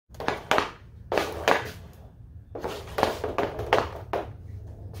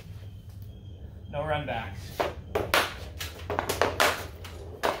run backs.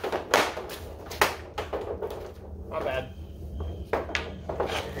 Not bad.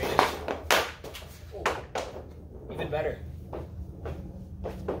 Oh, even better.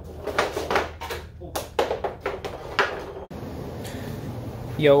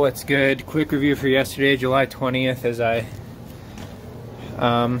 Yo, what's good? Quick review for yesterday, July 20th, as I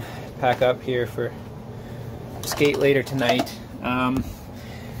pack up here for skate later tonight.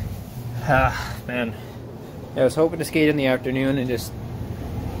 Man, I was hoping to skate in the afternoon, and just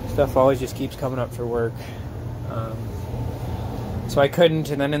stuff always just keeps coming up for work. So I couldn't,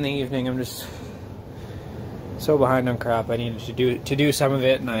 and then in the evening I'm just so behind on crap. I needed to do some of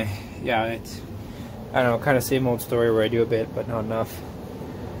it, and it's, I don't know, kind of same old story where I do a bit but not enough.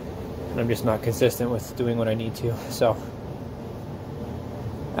 And I'm just not consistent with doing what I need to. So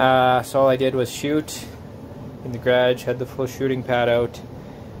all I did was shoot in the garage, had the full shooting pad out,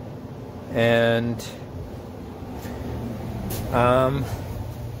 and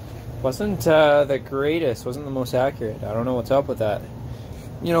wasn't the greatest, wasn't the most accurate. I don't know what's up with that.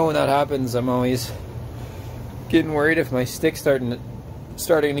 You know, when that happens, I'm always getting worried if my stick's starting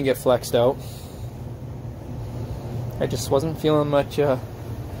to get flexed out. I just wasn't feeling much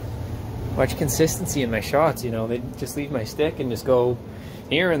consistency in my shots, you know. They just leave my stick and just go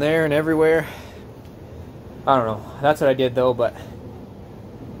here and there and everywhere. I don't know. That's what I did though, but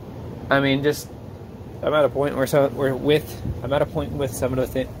I mean, just I'm at a point where I'm at a point with some of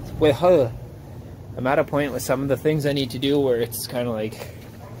the things I need to do where it's kind of like,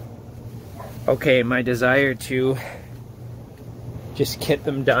 okay, my desire to just get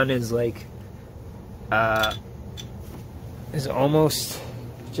them done is like is almost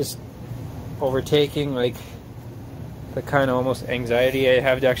just overtaking like the kind of almost anxiety I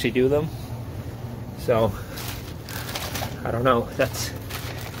have to actually do them. So I don't know, that's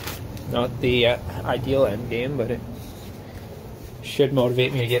not the ideal end game, but it should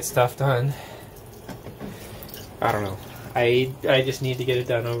motivate me to get stuff done. I don't know, I just need to get it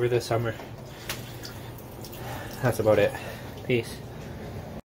done over the summer. That's about it. Peace.